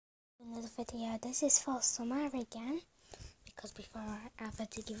another video. This is for Summer again, because before I offered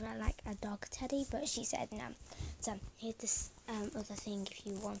to give her like a dog teddy, but she said no. So here's this other thing if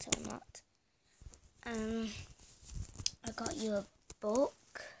you want it or not. I got you a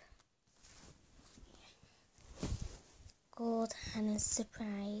book called Hannah's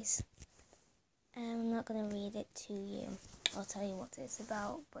Surprise. I'm not gonna read it to you. I'll tell you what it's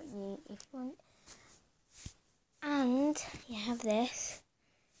about, but if you want. And you have this.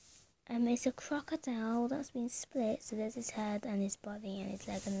 It's a crocodile that's been split, so there's his head and his body and his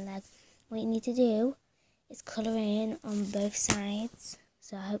leg and leg. What you need to do is colour in on both sides.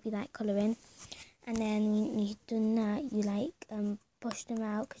 So I hope you like colouring. And then when you've done that, you push them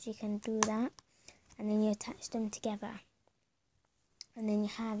out, because you can do that. And then you attach them together. And then you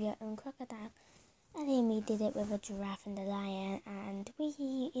have your own crocodile. And Amy did it with a giraffe and a lion, and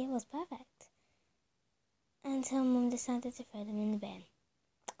it was perfect. Until Mum decided to throw them in the bin.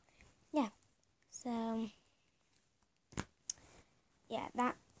 Yeah, so yeah,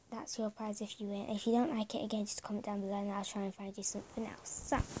 that's your prize if you win. If you don't like it, again, just comment down below and I'll try and find you something else.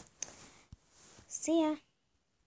 So, see ya.